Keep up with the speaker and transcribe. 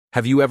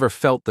Have you ever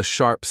felt the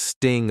sharp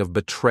sting of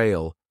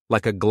betrayal,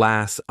 like a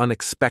glass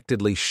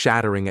unexpectedly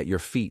shattering at your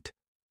feet?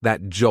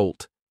 That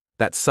jolt,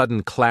 that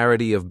sudden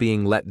clarity of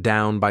being let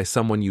down by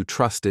someone you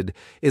trusted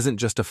isn't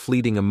just a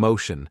fleeting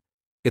emotion,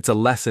 it's a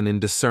lesson in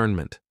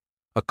discernment,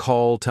 a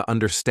call to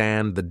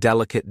understand the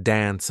delicate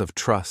dance of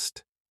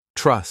trust.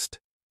 Trust.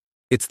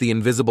 It's the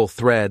invisible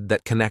thread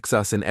that connects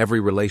us in every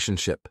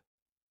relationship.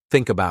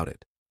 Think about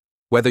it.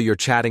 Whether you're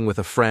chatting with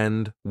a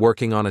friend,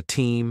 working on a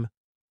team,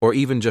 or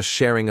even just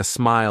sharing a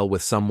smile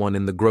with someone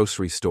in the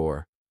grocery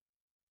store,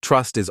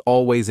 trust is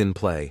always in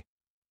play.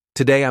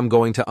 Today I'm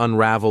going to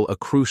unravel a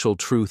crucial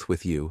truth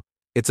with you.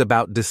 It's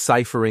about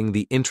deciphering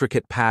the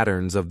intricate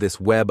patterns of this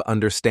web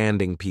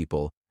understanding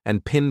people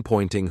and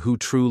pinpointing who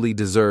truly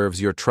deserves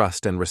your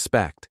trust and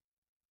respect.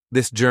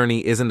 This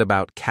journey isn't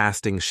about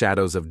casting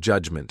shadows of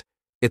judgment.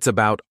 It's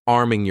about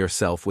arming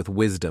yourself with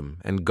wisdom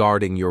and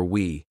guarding your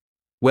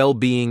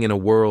well-being in a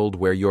world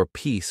where your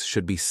peace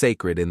should be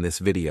sacred. In this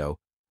video,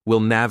 we'll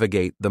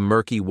navigate the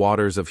murky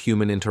waters of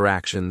human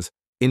interactions,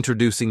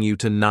 introducing you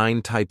to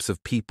 9 types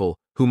of people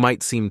who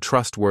might seem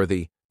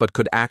trustworthy but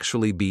could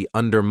actually be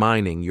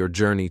undermining your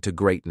journey to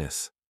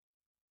greatness.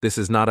 This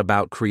is not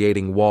about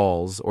creating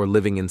walls or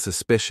living in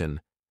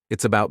suspicion.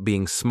 It's about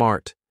being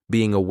smart,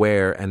 being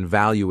aware, and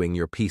valuing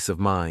your peace of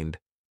mind.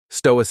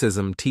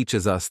 Stoicism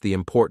teaches us the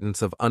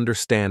importance of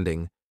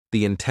understanding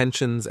the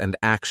intentions and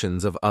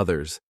actions of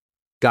others,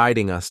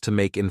 guiding us to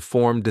make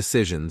informed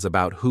decisions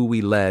about who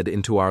we let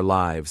into our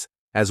lives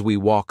as we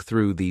walk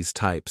through these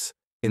types,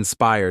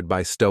 inspired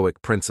by Stoic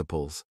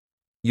principles.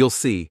 You'll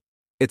see,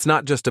 it's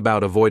not just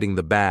about avoiding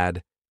the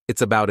bad,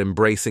 it's about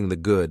embracing the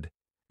good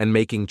and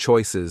making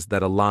choices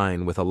that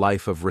align with a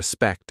life of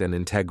respect and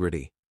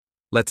integrity.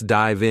 Let's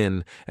dive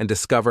in and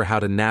discover how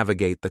to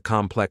navigate the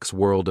complex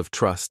world of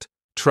trust.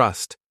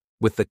 Trust,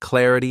 with the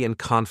clarity and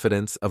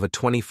confidence of a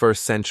 21st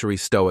century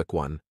Stoic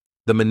one.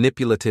 The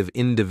manipulative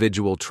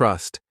individual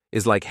trust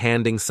is like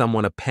handing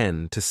someone a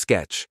pen to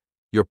sketch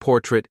your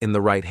portrait in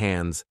the right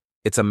hands.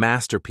 It's a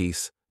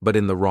masterpiece, but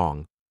in the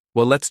wrong.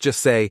 Well, let's just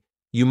say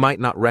you might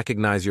not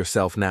recognize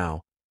yourself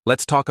now.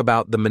 Let's talk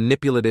about the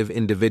manipulative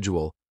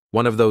individual,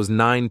 one of those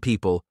 9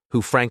 people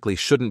who frankly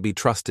shouldn't be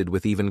trusted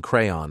with even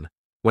crayon.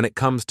 When it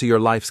comes to your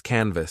life's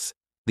canvas,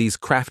 these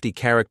crafty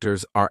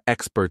characters are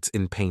experts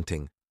in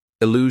painting.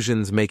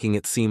 Illusions making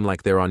it seem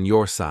like they're on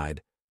your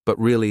side, but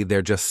really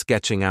they're just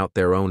sketching out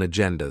their own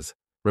agendas.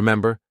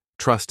 Remember,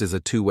 trust is a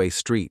two-way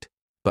street,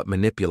 but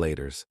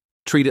manipulators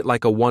treat it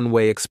like a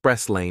one-way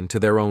express lane to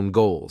their own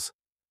goals.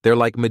 They're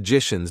like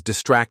magicians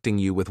distracting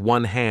you with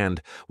one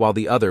hand while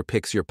the other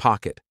picks your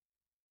pocket.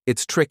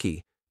 It's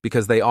tricky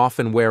because they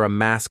often wear a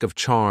mask of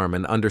charm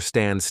and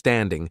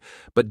understanding,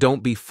 but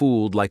don't be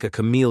fooled like a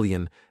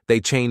chameleon. They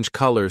change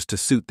colors to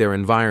suit their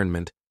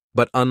environment.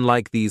 But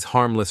unlike these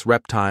harmless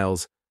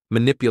reptiles,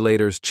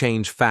 manipulators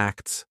change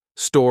facts,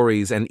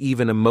 stories, and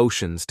even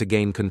emotions to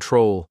gain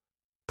control.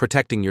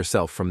 Protecting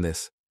yourself from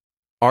this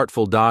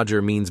artful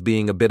dodger means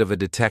being a bit of a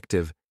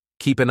detective.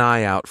 Keep an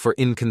eye out for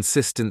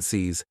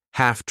inconsistencies,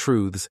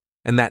 half-truths,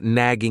 and that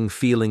nagging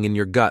feeling in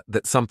your gut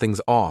that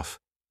something's off.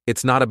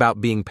 It's not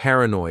about being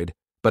paranoid,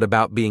 but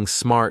about being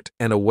smart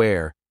and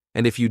aware.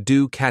 And if you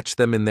do catch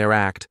them in their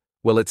act,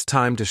 well, it's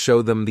time to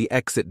show them the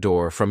exit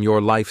door from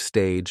your life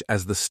stage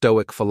as the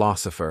Stoic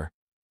philosopher.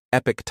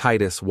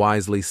 Epictetus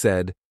wisely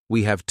said,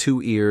 "We have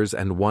 2 ears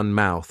and 1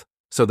 mouth,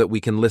 so that we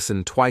can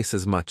listen twice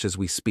as much as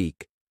we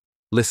speak."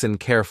 Listen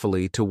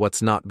carefully to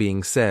what's not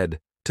being said,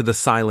 to the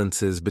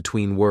silences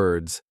between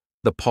words,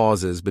 the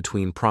pauses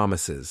between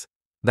promises.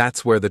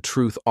 That's where the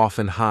truth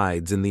often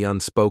hides, in the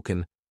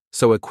unspoken,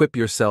 so equip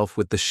yourself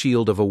with the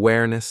shield of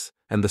awareness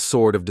and the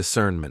sword of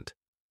discernment.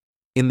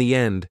 In the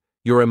end,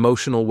 your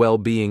emotional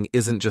well-being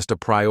isn't just a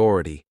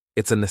priority,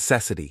 it's a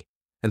necessity.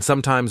 And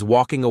sometimes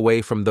walking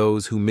away from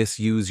those who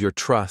misuse your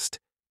trust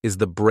is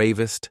the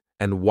bravest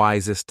and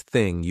wisest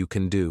thing you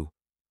can do.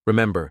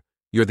 Remember,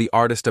 you're the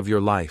artist of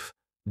your life.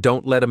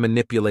 Don't let a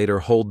manipulator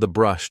hold the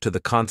brush to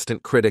the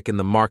constant critic in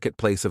the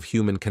marketplace of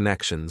human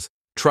connections.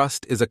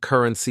 Trust is a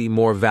currency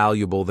more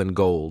valuable than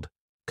gold.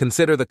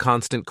 Consider the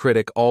constant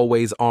critic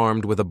always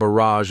armed with a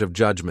barrage of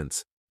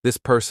judgments. This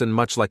person,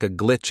 much like a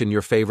glitch in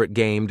your favorite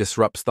game,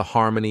 disrupts the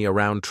harmony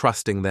around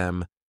trusting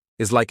them,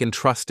 is like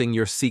entrusting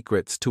your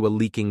secrets to a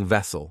leaking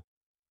vessel.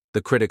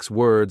 The critic's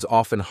words,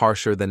 often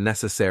harsher than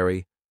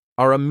necessary,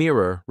 are a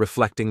mirror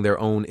reflecting their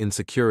own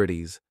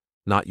insecurities,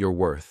 not your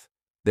worth.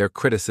 Their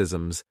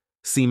criticisms,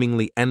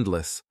 seemingly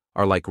endless,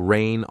 are like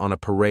rain on a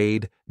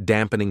parade,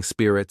 dampening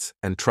spirits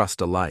and trust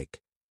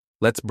alike.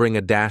 Let's bring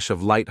a dash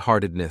of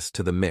lightheartedness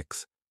to the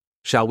mix.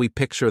 Shall we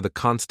picture the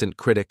constant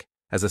critic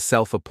as a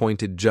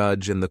self-appointed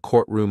judge in the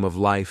courtroom of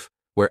life,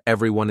 where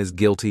everyone is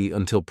guilty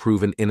until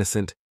proven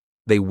innocent?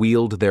 They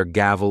wield their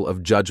gavel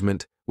of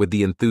judgment with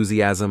the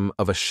enthusiasm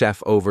of a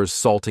chef over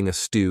salting a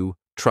stew,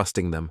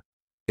 trusting them.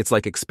 It's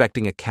like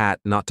expecting a cat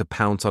not to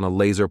pounce on a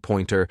laser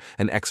pointer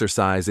and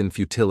exercise in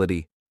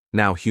futility.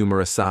 Now, humor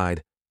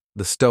aside,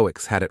 the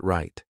Stoics had it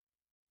right.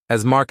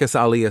 As Marcus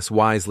Aurelius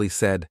wisely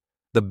said,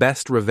 The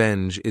best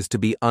revenge is to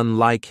be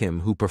unlike him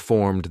who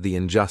performed the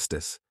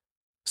injustice.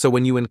 So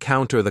when you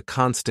encounter the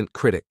constant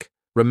critic,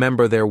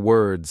 remember their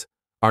words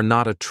are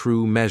not a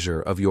true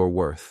measure of your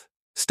worth.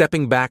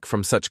 Stepping back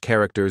from such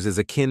characters is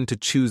akin to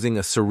choosing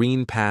a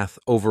serene path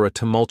over a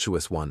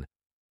tumultuous one.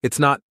 It's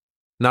not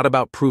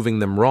about proving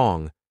them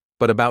wrong,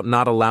 but about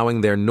not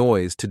allowing their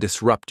noise to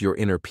disrupt your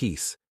inner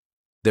peace.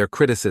 Their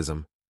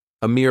criticism,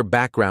 a mere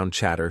background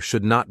chatter,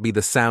 should not be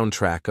the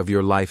soundtrack of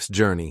your life's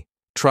journey.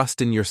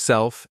 Trust in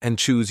yourself and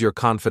choose your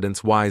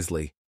confidence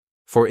wisely,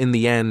 for in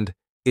the end,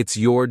 it's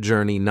your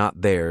journey,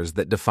 not theirs,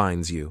 that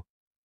defines you.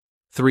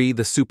 3.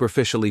 The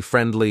superficially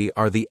friendly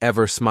are the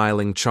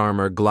ever-smiling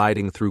charmer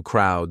gliding through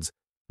crowds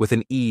with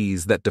an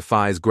ease that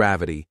defies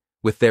gravity,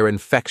 with their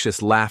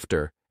infectious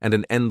laughter and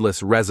an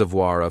endless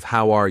reservoir of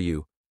 "how are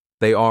you?"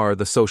 They are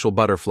the social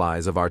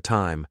butterflies of our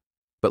time.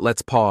 But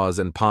let's pause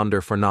and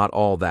ponder, for not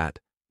all that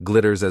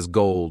glitters as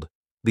gold.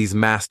 These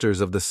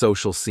masters of the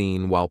social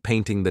scene, while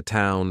painting the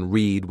town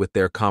read with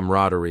their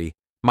camaraderie,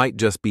 might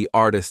just be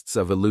artists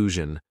of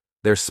illusion.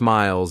 Their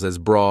smiles, as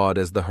broad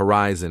as the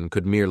horizon,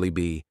 could merely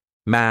be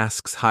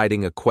masks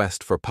hiding a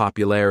quest for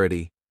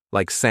popularity.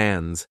 Like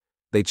sands,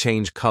 they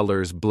change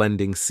colors,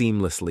 blending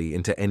seamlessly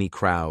into any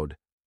crowd.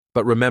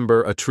 But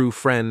remember, a true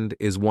friend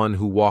is one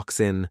who walks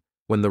in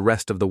when the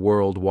rest of the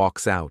world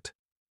walks out,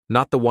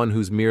 not the one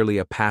who's merely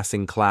a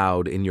passing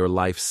cloud in your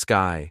life's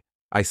sky.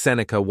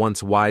 Seneca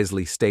once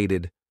wisely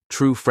stated,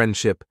 "True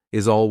friendship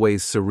is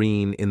always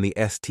serene in the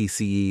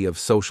stce of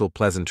social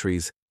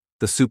pleasantries.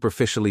 The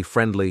superficially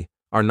friendly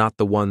are not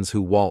the ones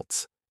who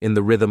waltz in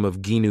the rhythm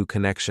of Gnu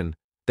connection.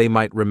 They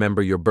might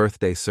remember your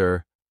birthday,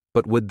 sir,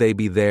 but would they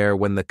be there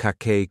when the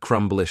cake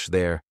crumblish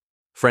there?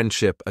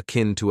 Friendship,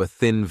 akin to a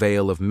thin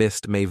veil of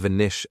mist, may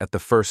vanish at the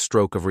first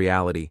stroke of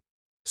reality.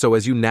 So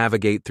as you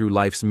navigate through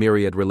life's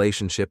myriad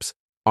relationships,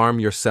 arm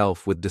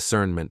yourself with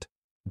discernment.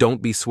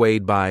 Don't be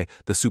swayed by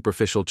the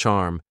superficial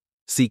charm.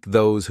 Seek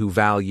those who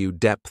value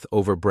depth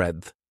over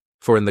breadth.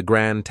 For in the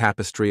grand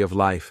tapestry of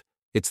life,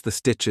 it's the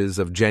stitches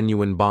of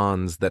genuine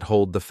bonds that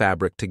hold the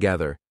fabric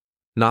together,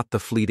 not the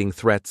fleeting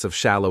threats of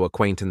shallow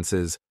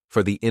acquaintances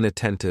for the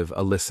inattentive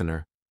a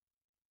listener.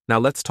 Now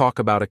let's talk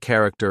about a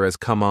character as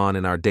come on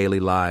in our daily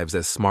lives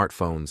as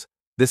smartphones.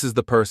 This is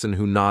the person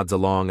who nods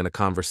along in a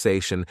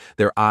conversation,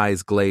 their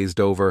eyes glazed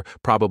over,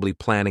 probably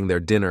planning their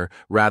dinner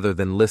rather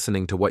than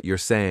listening to what you're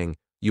saying.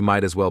 You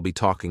might as well be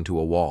talking to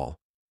a wall,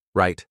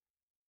 right?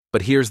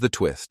 But here's the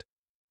twist.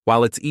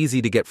 While it's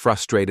easy to get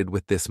frustrated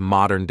with this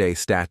modern-day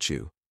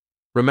statue,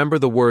 remember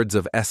the words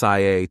of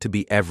SIA: to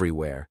be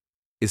everywhere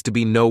is to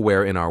be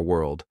nowhere in our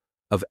world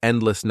of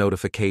endless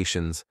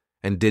notifications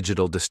and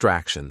digital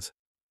distractions.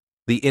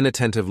 The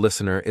inattentive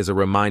listener is a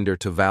reminder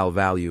to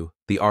value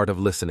the art of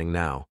listening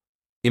now.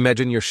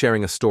 Imagine you're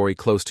sharing a story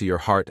close to your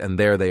heart and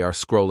there they are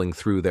scrolling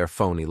through their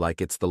phone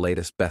like it's the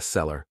latest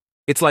bestseller.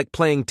 It's like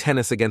playing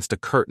tennis against a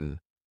curtain.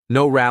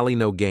 No rally,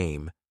 no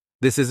game.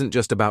 This isn't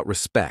just about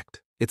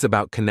respect, it's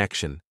about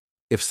connection.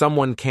 If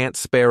someone can't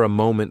spare a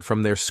moment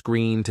from their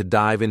screen to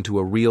dive into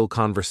a real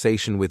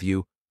conversation with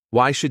you,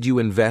 why should you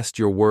invest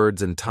your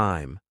words and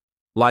time?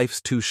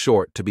 Life's too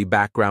short to be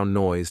background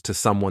noise to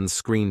someone's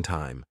screen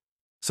time.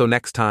 So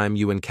next time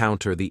you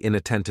encounter the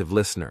inattentive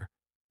listener,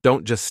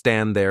 don't just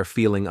stand there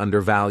feeling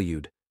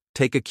undervalued.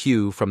 Take a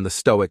cue from the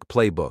Stoic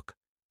playbook.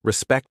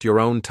 Respect your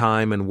own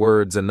time and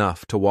words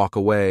enough to walk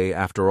away.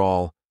 After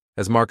all,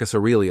 as Marcus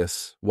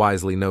Aurelius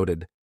wisely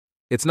noted,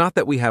 it's not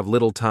that we have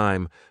little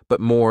time, but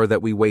more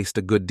that we waste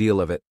a good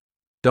deal of it.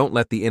 Don't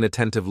let the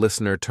inattentive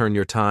listener turn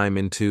your time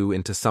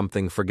into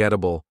something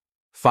forgettable.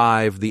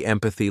 5. The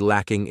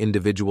empathy-lacking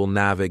individual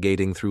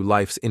navigating through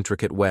life's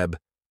intricate web.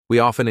 We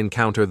often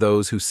encounter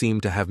those who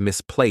seem to have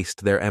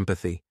misplaced their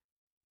empathy.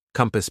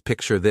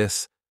 Picture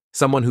this: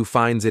 someone who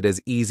finds it as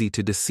easy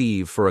to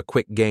deceive for a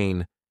quick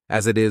gain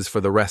as it is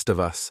for the rest of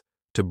us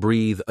to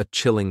breathe a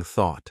chilling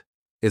thought,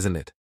 isn't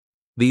it?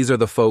 These are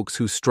the folks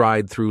who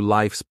stride through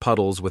life's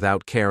puddles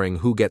without caring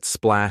who gets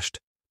splashed,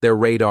 their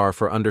radar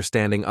for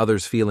understanding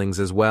others' feelings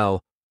as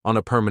well, on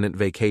a permanent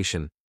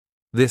vacation.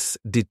 This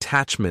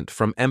detachment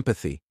from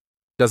empathy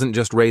doesn't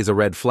just raise a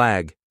red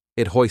flag,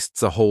 it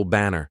hoists a whole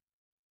banner.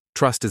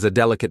 Trust is a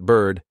delicate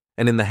bird,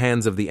 and in the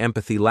hands of the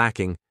empathy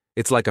lacking,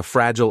 it's like a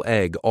fragile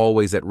egg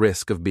always at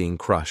risk of being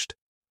crushed.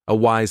 A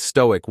wise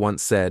Stoic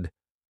once said,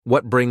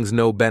 "What brings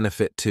no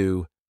benefit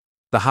to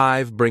the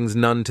hive brings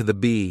none to the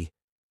bee."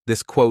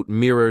 This quote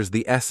mirrors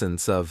the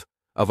essence of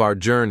our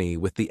journey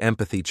with the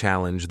empathy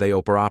challenge. They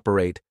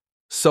operate,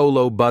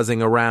 solo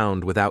buzzing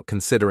around without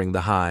considering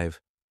the hive.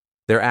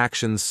 Their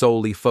actions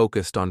solely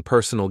focused on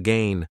personal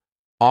gain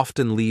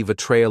often leave a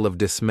trail of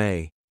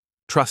dismay.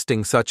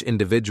 Trusting such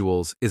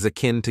individuals is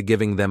akin to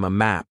giving them a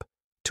map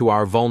to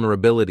our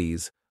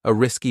vulnerabilities, a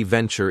risky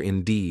venture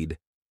indeed.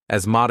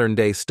 As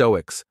modern-day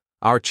Stoics,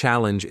 our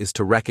challenge is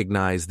to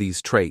recognize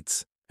these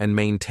traits and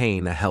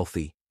maintain a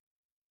healthy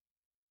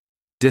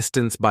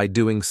distance. By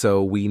doing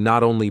so, we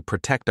not only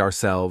protect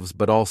ourselves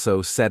but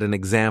also set an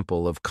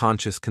example of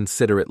conscious,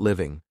 considerate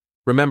living.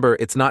 Remember,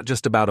 it's not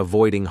just about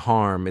avoiding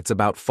harm, it's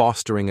about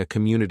fostering a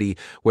community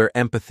where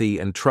empathy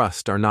and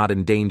trust are not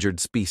endangered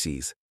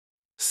species.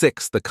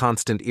 6. The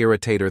constant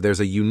irritator.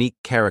 There's a unique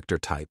character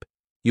type.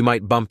 You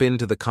might bump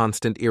into the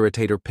constant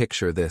irritator.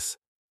 Picture this.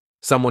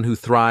 Someone who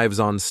thrives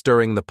on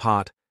stirring the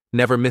pot,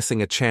 never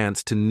missing a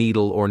chance to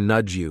needle or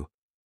nudge you.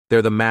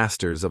 They're the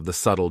masters of the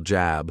subtle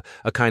jab,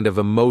 a kind of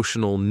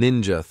emotional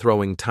ninja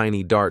throwing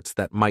tiny darts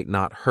that might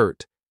not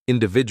hurt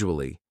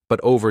individually, but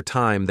over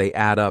time they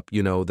add up,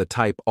 the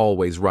type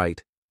always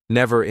right,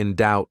 never in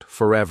doubt,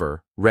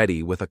 forever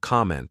ready with a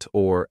comment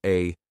or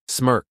a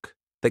smirk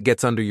that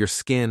gets under your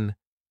skin.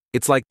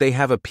 It's like they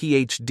have a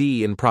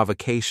PhD in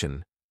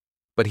provocation.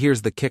 But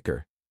here's the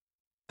kicker.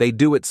 They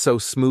do it so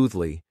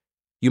smoothly,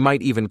 you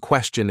might even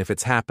question if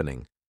it's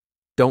happening.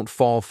 Don't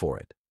fall for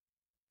it.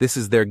 This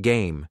is their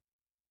game.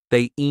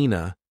 They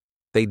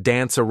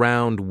dance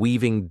around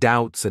weaving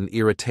doubts and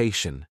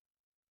irritation.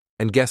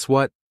 And guess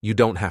what? You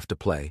don't have to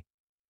play.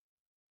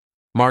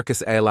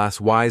 Marcus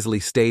Aurelius wisely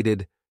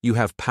stated, "You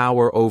have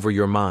power over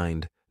your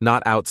mind,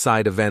 not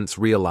outside events.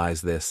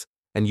 Realize this,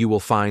 and you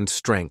will find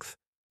strength."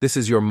 This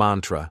is your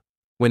mantra.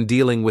 When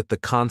dealing with the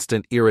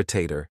constant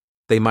irritator,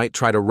 they might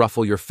try to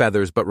ruffle your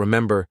feathers, but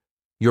remember,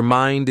 your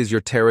mind is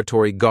your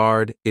territory.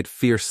 Guard it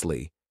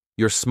fiercely.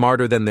 You're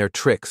smarter than their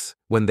tricks.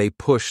 When they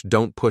push,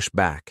 don't push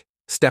back.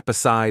 Step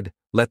aside,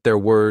 let their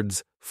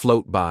words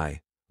float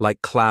by,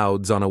 like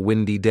clouds on a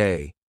windy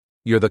day.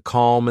 You're the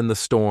calm in the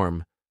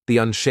storm, the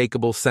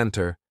unshakable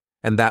center,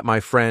 and that, my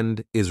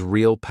friend, is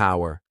real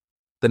power.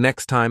 The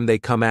next time they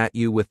come at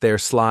you with their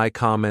sly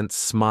comments,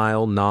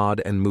 smile, nod,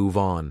 and move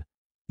on.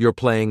 You're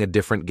playing a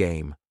different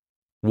game.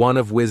 One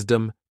of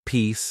wisdom,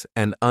 peace,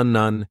 and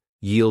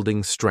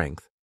unyielding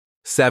strength.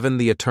 7.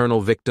 The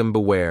eternal victim.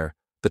 Beware,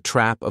 the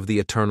trap of the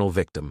eternal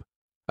victim.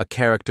 A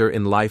character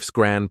in life's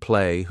grand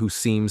play who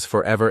seems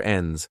forever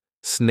ends,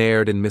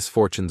 snared in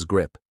misfortune's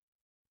grip.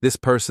 This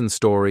person's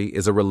story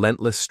is a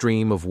relentless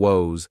stream of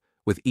woes,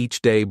 with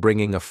each day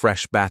bringing a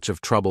fresh batch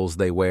of troubles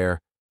they wear.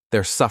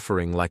 They're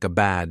suffering like a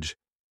badge.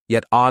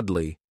 Yet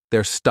oddly,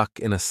 they're stuck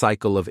in a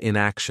cycle of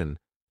inaction.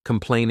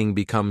 Complaining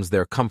becomes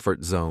their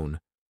comfort zone,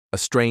 a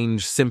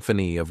strange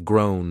symphony of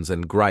groans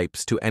and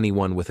gripes to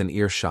anyone with an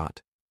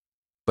earshot.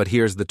 But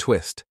here's the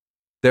twist.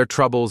 Their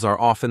troubles are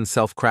often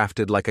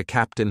self-crafted. Like a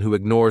captain who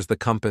ignores the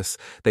compass,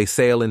 they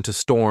sail into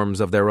storms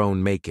of their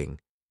own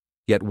making,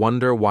 yet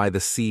wonder why the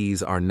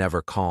seas are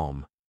never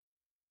calm.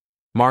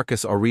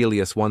 Marcus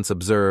Aurelius once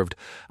observed,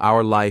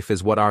 "Our life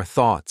is what our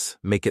thoughts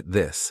make it."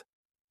 This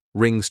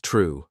rings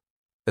true,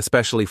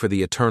 especially for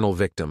the eternal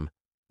victim.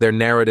 Their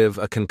narrative,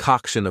 a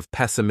concoction of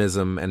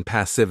pessimism and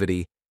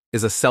passivity,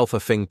 is a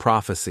self-fulfilling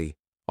prophecy,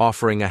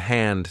 offering a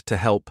hand to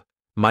help,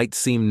 might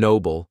seem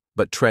noble,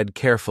 but tread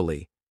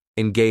carefully.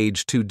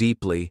 Engage too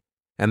deeply,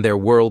 and their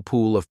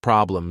whirlpool of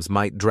problems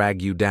might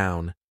drag you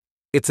down.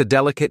 It's a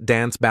delicate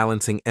dance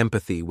balancing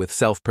empathy with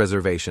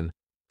self-preservation.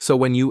 So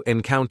when you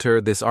encounter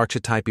this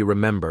archetype,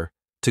 remember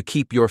to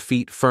keep your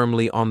feet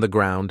firmly on the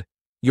ground.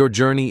 Your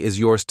journey is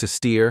yours to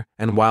steer,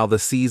 and while the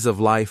seas of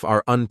life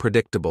are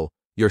unpredictable,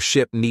 your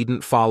ship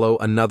needn't follow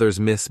another's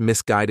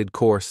misguided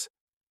course.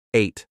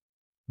 8.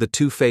 The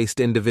two-faced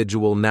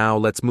individual. Now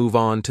let's move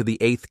on to the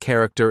 8th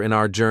character in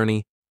our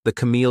journey, the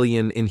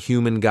chameleon in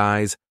human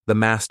guise, the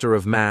master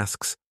of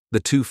masks, the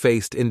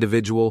two-faced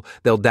individual.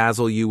 They'll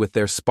dazzle you with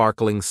their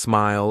sparkling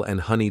smile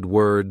and honeyed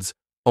words,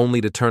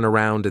 only to turn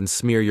around and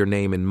smear your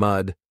name in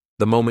mud.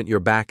 The moment your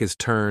back is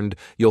turned,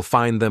 you'll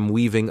find them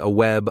weaving a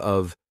web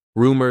of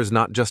rumors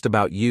not just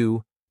about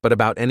you, but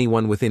about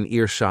anyone within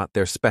earshot.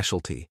 Their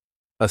specialty.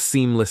 A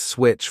seamless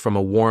switch from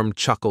a warm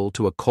chuckle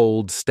to a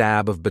cold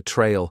stab of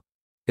betrayal.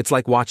 It's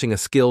like watching a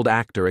skilled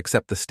actor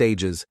accept the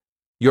stages.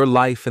 Your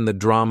life in the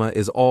drama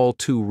is all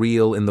too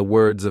real. In the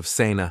words of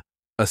Sena,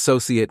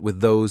 "Associate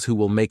with those who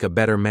will make a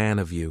better man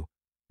of you."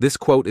 This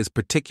quote is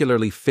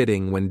particularly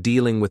fitting when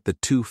dealing with the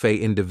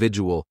two-faced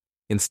individual.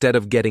 Instead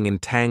of getting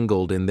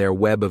entangled in their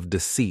web of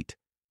deceit,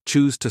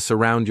 choose to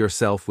surround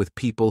yourself with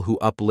people who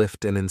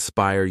uplift and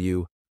inspire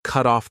you.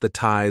 Cut off the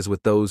ties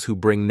with those who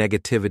bring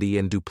negativity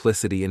and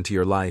duplicity into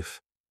your life.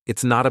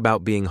 It's not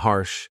about being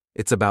harsh,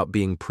 it's about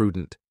being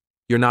prudent.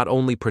 You're not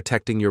only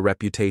protecting your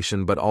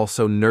reputation but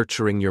also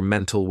nurturing your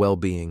mental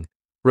well-being.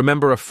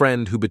 Remember, a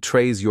friend who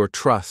betrays your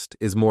trust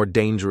is more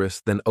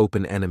dangerous than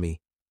open enemy.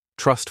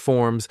 Trust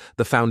forms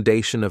the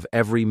foundation of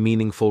every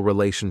meaningful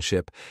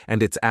relationship,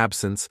 and its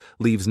absence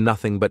leaves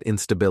nothing but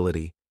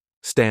instability.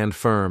 Stand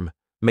firm,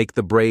 make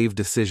the brave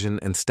decision,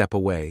 and step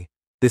away.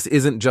 This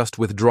isn't just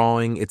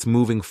withdrawing, it's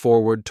moving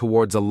forward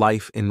towards a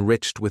life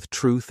enriched with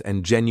truth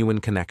and genuine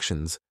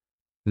connections.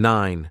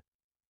 9.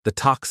 The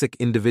toxic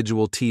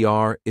individual.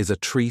 TR is a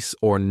treat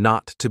or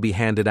not to be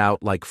handed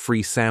out like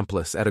free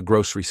samples at a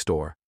grocery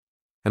store.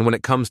 And when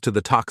it comes to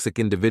the toxic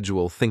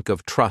individual, think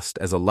of trust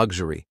as a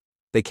luxury.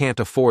 They can't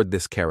afford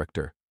this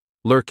character.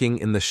 Lurking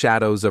in the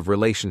shadows of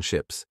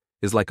relationships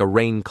is like a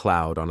rain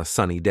cloud on a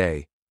sunny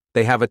day.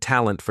 They have a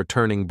talent for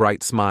turning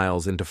bright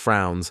smiles into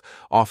frowns,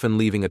 often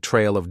leaving a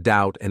trail of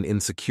doubt and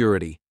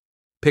insecurity.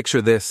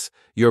 Picture this: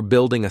 you're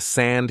building a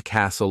sand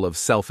castle of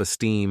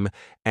self-esteem,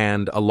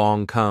 and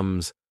along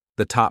comes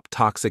the top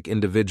toxic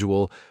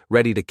individual,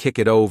 ready to kick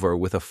it over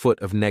with a foot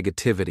of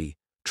negativity.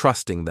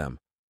 Trusting them,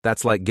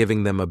 that's like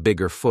giving them a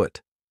bigger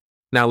foot.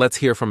 Now let's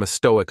hear from a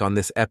Stoic on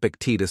this.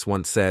 Epictetus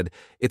once said,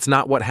 "It's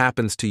not what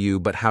happens to you,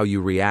 but how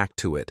you react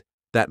to it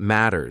that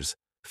matters."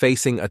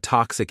 Facing a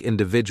toxic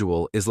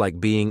individual is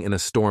like being in a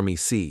stormy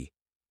sea.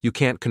 You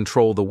can't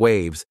control the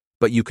waves,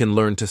 but you can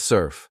learn to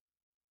surf.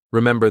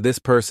 Remember, this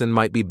person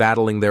might be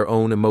battling their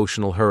own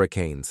emotional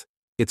hurricanes.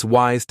 It's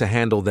wise to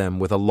handle them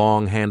with a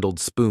long-handled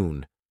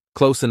spoon,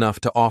 close enough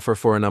to offer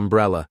for an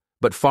umbrella,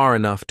 but far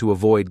enough to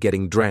avoid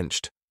getting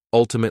drenched.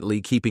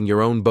 Ultimately, keeping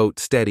your own boat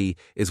steady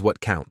is what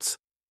counts.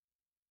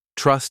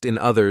 Trust in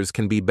others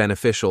can be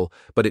beneficial,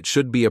 but it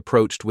should be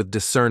approached with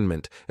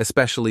discernment,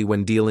 especially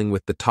when dealing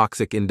with the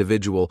toxic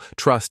individual.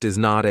 Trust is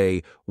not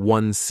a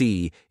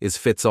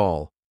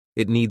one-size-fits-all.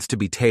 It needs to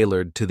be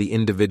tailored to the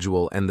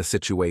individual and the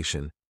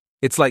situation.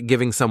 It's like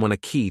giving someone a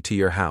key to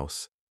your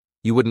house.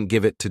 You wouldn't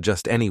give it to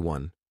just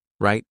anyone,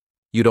 right?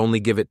 You'd only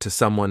give it to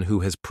someone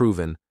who has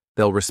proven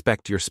they'll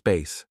respect your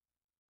space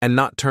and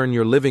not turn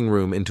your living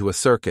room into a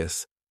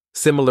circus.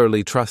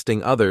 Similarly,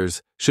 trusting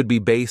others should be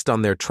based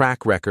on their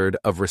track record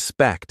of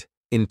respect,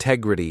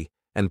 integrity,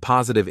 and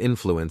positive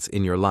influence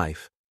in your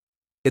life.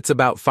 It's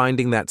about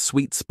finding that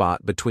sweet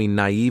spot between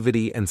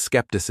naivety and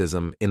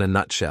skepticism in a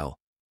nutshell.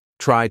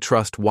 Try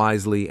trust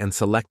wisely and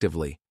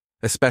selectively,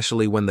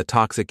 especially when the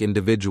toxic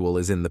individual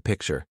is in the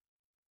picture.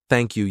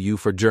 Thank you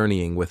for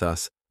journeying with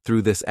us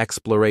through this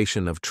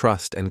exploration of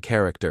trust and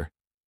character.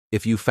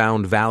 If you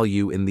found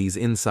value in these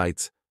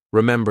insights,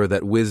 remember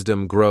that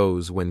wisdom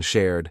grows when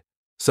shared.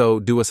 So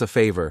do us a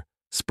favor,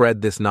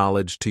 spread this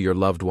knowledge to your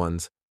loved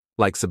ones,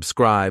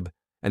 subscribe,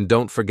 and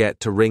don't forget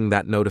to ring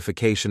that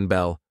notification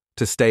bell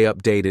to stay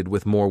updated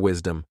with more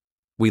wisdom.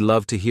 We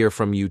love to hear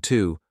from you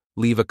too.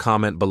 Leave a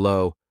comment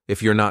below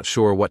if you're not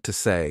sure what to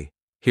say.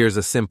 Here's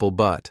a simple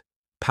but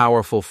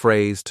powerful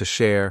phrase to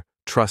share: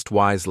 trust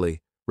wisely,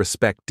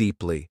 respect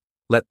deeply.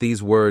 Let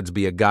these words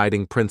be a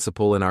guiding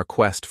principle in our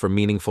quest for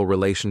meaningful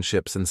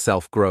relationships and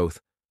self-growth.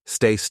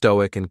 Stay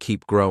stoic and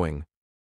keep growing.